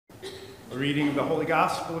A reading of the Holy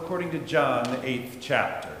Gospel according to John, the 8th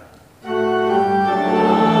chapter.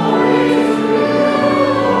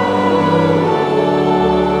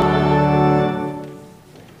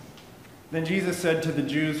 Then Jesus said to the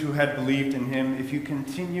Jews who had believed in him, "If you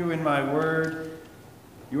continue in my word,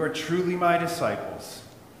 you are truly my disciples,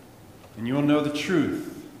 and you will know the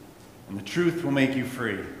truth, and the truth will make you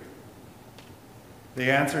free." They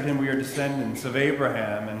answered him, "We are descendants of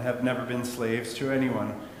Abraham and have never been slaves to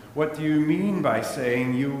anyone. What do you mean by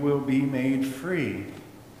saying you will be made free?"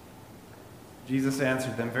 Jesus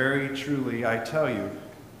answered them, "Very truly, I tell you,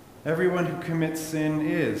 everyone who commits sin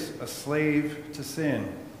is a slave to sin.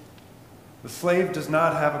 The slave does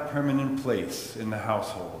not have a permanent place in the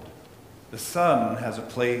household. The Son has a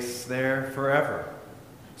place there forever.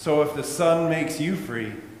 So if the Son makes you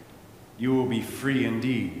free, you will be free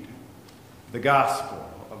indeed." The Gospel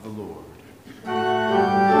of the Lord.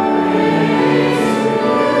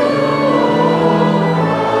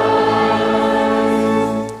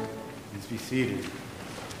 Be seated.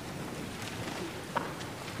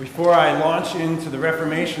 Before I launch into the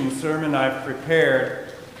Reformation sermon I've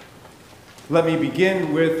prepared, let me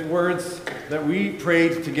begin with words that we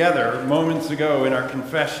prayed together moments ago in our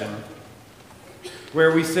confession,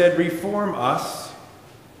 where we said, "Reform us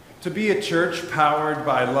to be a church powered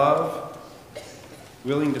by love,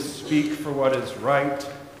 willing to speak for what is right,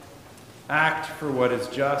 act for what is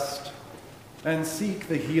just, and seek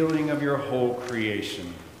the healing of your whole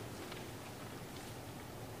creation."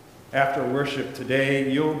 After worship today,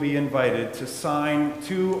 you'll be invited to sign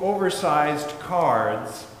 2 oversized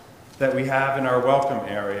cards that we have in our welcome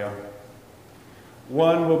area.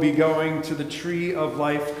 One will be going to the Tree of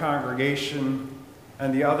Life congregation,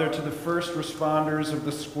 and the other to the first responders of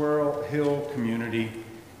the Squirrel Hill community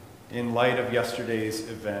in light of yesterday's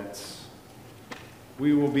events.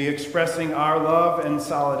 We will be expressing our love and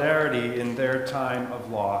solidarity in their time of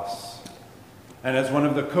loss. And as one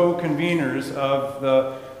of the co-conveners of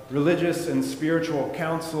the Religious and Spiritual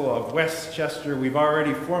Council of Westchester, we've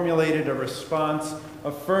already formulated a response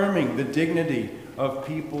affirming the dignity of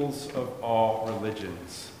peoples of all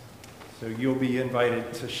religions. So you'll be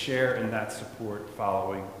invited to share in that support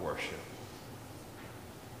following worship.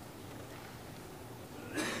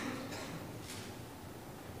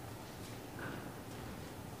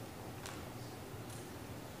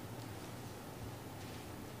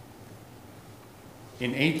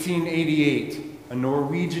 In 1888, a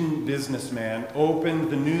Norwegian businessman opened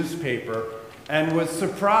the newspaper and was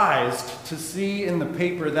surprised to see in the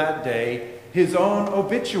paper that day his own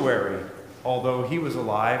obituary, although he was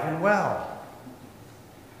alive and well.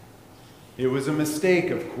 It was a mistake,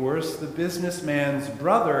 of course. The businessman's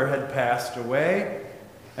brother had passed away,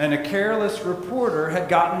 and a careless reporter had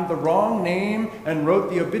gotten the wrong name and wrote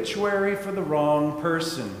the obituary for the wrong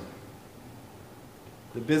person.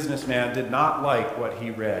 The businessman did not like what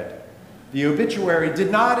he read. The obituary did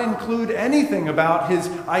not include anything about his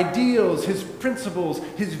ideals, his principles,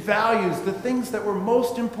 his values, the things that were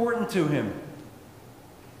most important to him.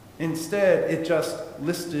 Instead, it just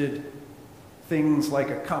listed things like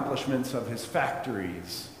accomplishments of his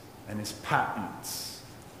factories and his patents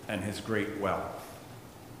and his great wealth.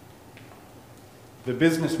 The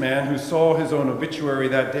businessman who saw his own obituary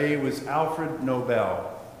that day was Alfred Nobel.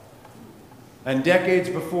 And decades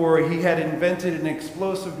before, he had invented an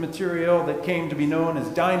explosive material that came to be known as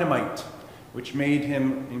dynamite, which made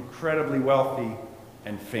him incredibly wealthy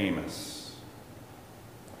and famous.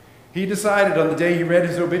 He decided on the day he read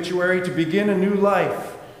his obituary to begin a new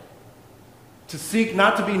life, to seek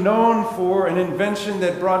not to be known for an invention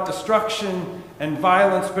that brought destruction and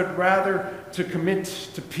violence, but rather to commit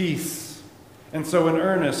to peace. And so in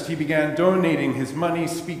earnest, he began donating his money,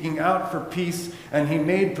 speaking out for peace, and he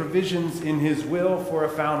made provisions in his will for a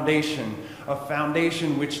foundation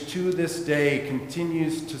which to this day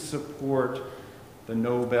continues to support the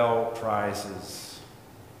Nobel Prizes.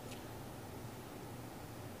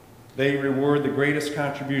 They reward the greatest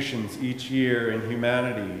contributions each year in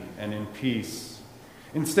humanity and in peace.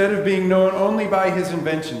 Instead of being known only by his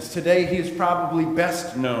inventions, today he is probably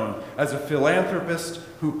best known as a philanthropist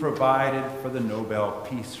who provided for the Nobel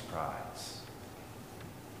Peace Prize.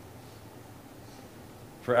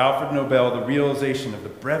 For Alfred Nobel, the realization of the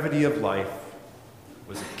brevity of life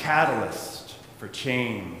was a catalyst for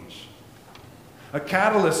change. A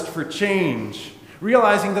catalyst for change,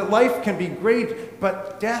 realizing that life can be great,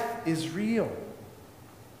 but death is real.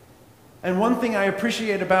 And one thing I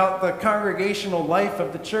appreciate about the congregational life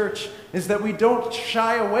of the church is that we don't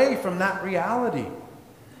shy away from that reality.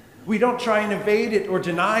 We don't try and evade it or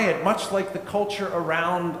deny it, much like the culture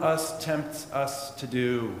around us tempts us to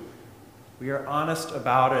do. We are honest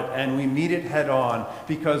about it, and we meet it head on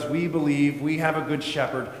because we believe we have a good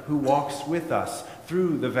shepherd who walks with us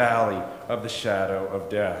through the valley of the shadow of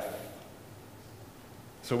death.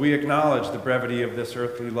 So we acknowledge the brevity of this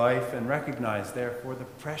earthly life and recognize, therefore, the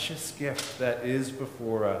precious gift that is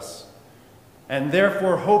before us, and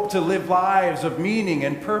therefore hope to live lives of meaning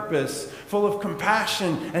and purpose, full of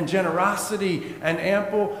compassion and generosity and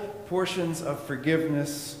ample portions of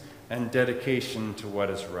forgiveness and dedication to what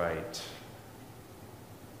is right.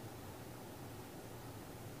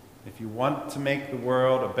 If you want to make the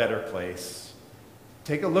world a better place,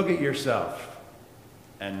 take a look at yourself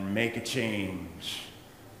and make a change.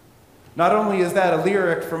 Not only is that a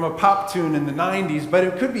lyric from a pop tune in the 90s, but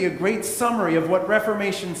it could be a great summary of what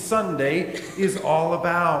Reformation Sunday is all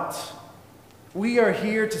about. We are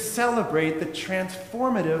here to celebrate the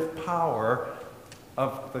transformative power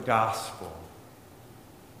of the gospel.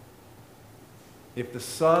 If the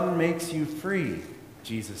Son makes you free,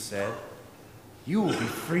 Jesus said, you will be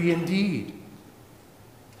free indeed.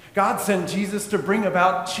 God sent Jesus to bring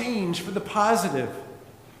about change for the positive,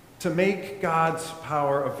 to make God's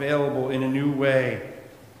power available in a new way,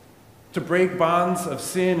 to break bonds of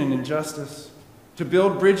sin and injustice, to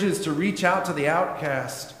build bridges to reach out to the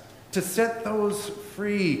outcast, to set those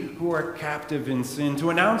free who are captive in sin, to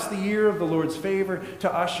announce the year of the Lord's favor,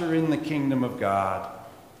 to usher in the kingdom of God.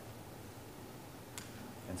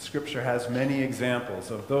 And Scripture has many examples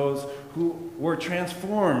of those who were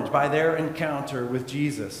transformed by their encounter with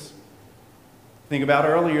Jesus. Think about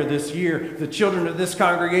earlier this year, the children of this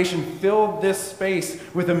congregation filled this space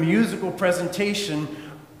with a musical presentation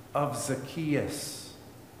of Zacchaeus,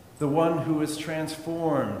 the one who was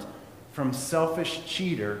transformed from selfish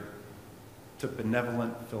cheater to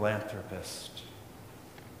benevolent philanthropist.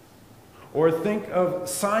 Or think of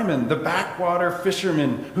Simon, the backwater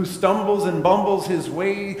fisherman who stumbles and bumbles his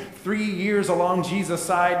way 3 years along Jesus'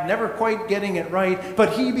 side, never quite getting it right,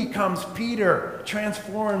 but he becomes Peter,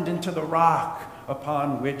 transformed into the rock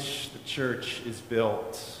upon which the church is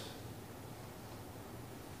built.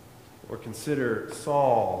 Or consider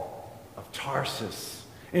Saul of Tarsus,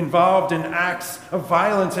 involved in acts of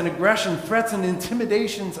violence and aggression, threats and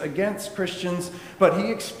intimidations against Christians, but he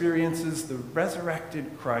experiences the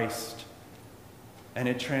resurrected Christ, and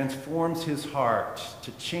it transforms his heart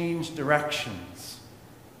to change directions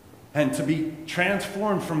and to be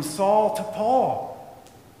transformed from Saul to Paul,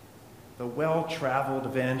 the well-traveled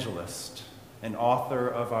evangelist and author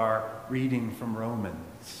of our reading from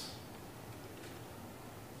Romans.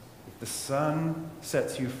 If the Son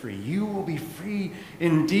sets you free, you will be free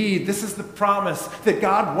indeed. This is the promise that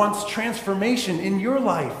God wants transformation in your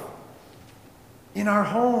life, in our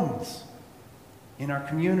homes, in our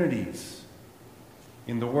communities,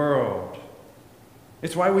 in the world.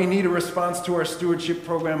 It's why we need a response to our stewardship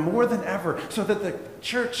program more than ever, so that the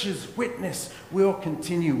church's witness will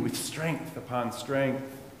continue with strength upon strength.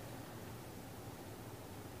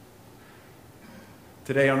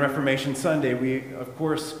 Today on Reformation Sunday, we, of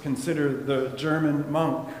course, consider the German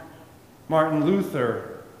monk, Martin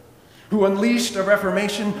Luther, who unleashed a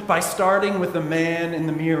reformation by starting with the man in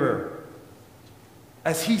the mirror.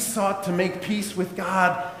 As he sought to make peace with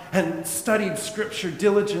God and studied Scripture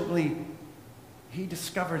diligently, he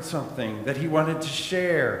discovered something that he wanted to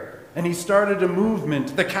share, and he started a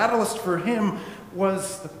movement. The catalyst for him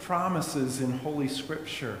was the promises in Holy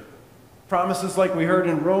Scripture. Promises like we heard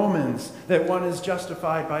in Romans, that one is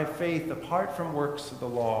justified by faith apart from works of the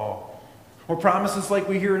law. Or promises like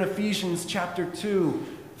we hear in Ephesians chapter 2,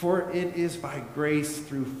 for it is by grace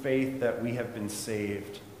through faith that we have been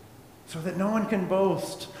saved, so that no one can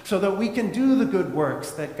boast, so that we can do the good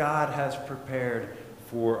works that God has prepared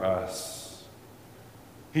for us.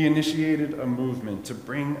 He initiated a movement to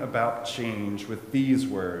bring about change with these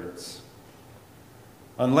words: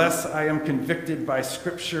 unless I am convicted by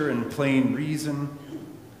Scripture and plain reason,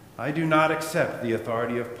 I do not accept the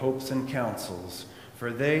authority of popes and councils,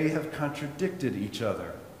 for they have contradicted each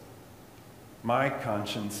other. My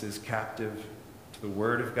conscience is captive to the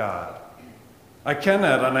Word of God. I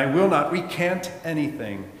cannot and I will not recant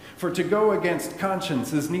anything, for to go against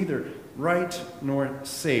conscience is neither right nor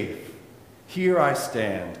safe. Here I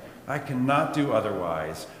stand. I cannot do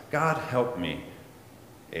otherwise. God help me.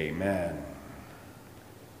 Amen.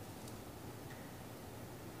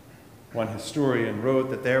 One historian wrote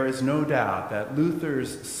that there is no doubt that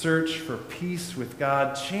Luther's search for peace with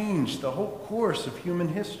God changed the whole course of human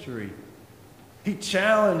history. He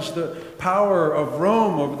challenged the power of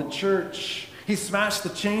Rome over the church. He smashed the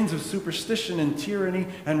chains of superstition and tyranny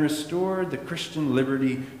and restored the Christian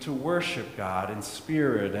liberty to worship God in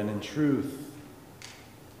spirit and in truth.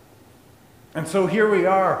 And so here we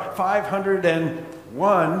are,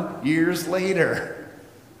 501 years later,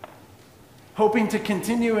 hoping to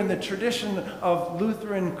continue in the tradition of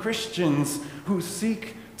Lutheran Christians who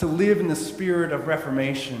seek to live in the spirit of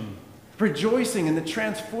Reformation, rejoicing in the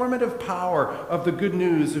transformative power of the good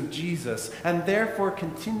news of Jesus, and therefore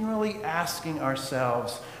continually asking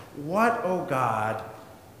ourselves, what, O God,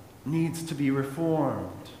 needs to be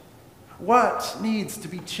reformed? What needs to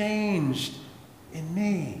be changed in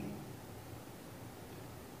me?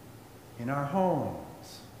 In our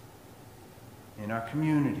homes, in our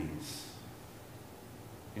communities,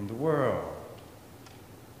 in the world?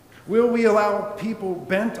 Will we allow people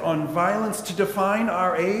bent on violence to define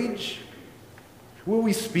our age? Will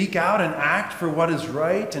we speak out and act for what is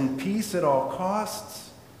right and peace at all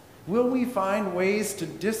costs? Will we find ways to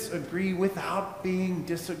disagree without being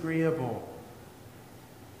disagreeable?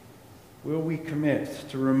 Will we commit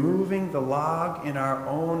to removing the log in our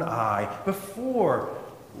own eye before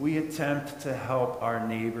we attempt to help our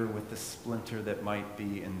neighbor with the splinter that might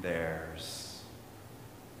be in theirs?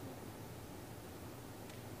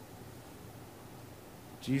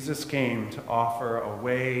 Jesus came to offer a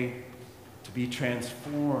way to be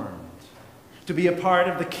transformed, to be a part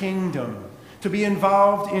of the kingdom, to be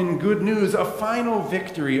involved in good news, a final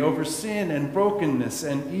victory over sin and brokenness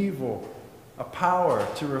and evil, a power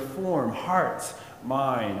to reform hearts,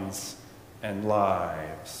 minds, and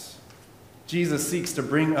lives. Jesus seeks to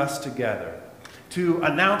bring us together, to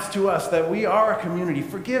announce to us that we are a community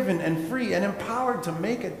forgiven and free and empowered to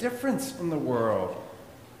make a difference in the world,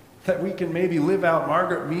 that we can maybe live out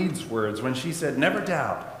Margaret Mead's words when she said, "Never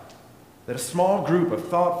doubt that a small group of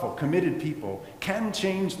thoughtful, committed people can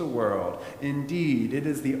change the world. Indeed, it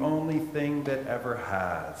is the only thing that ever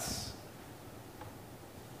has."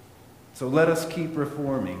 So let us keep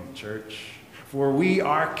reforming, church, for we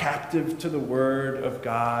are captive to the Word of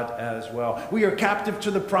God as well. We are captive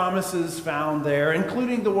to the promises found there,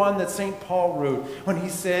 including the one that St. Paul wrote when he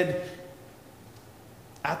said,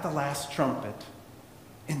 "At the last trumpet,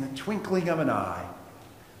 in the twinkling of an eye,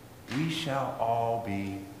 we shall all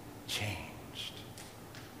be changed."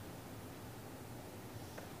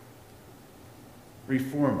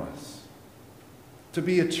 Reform us to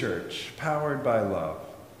be a church powered by love,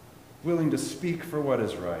 willing to speak for what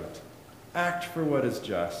is right, act for what is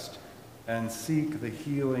just, and seek the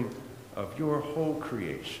healing of your whole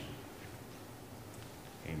creation.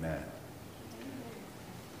 Amen.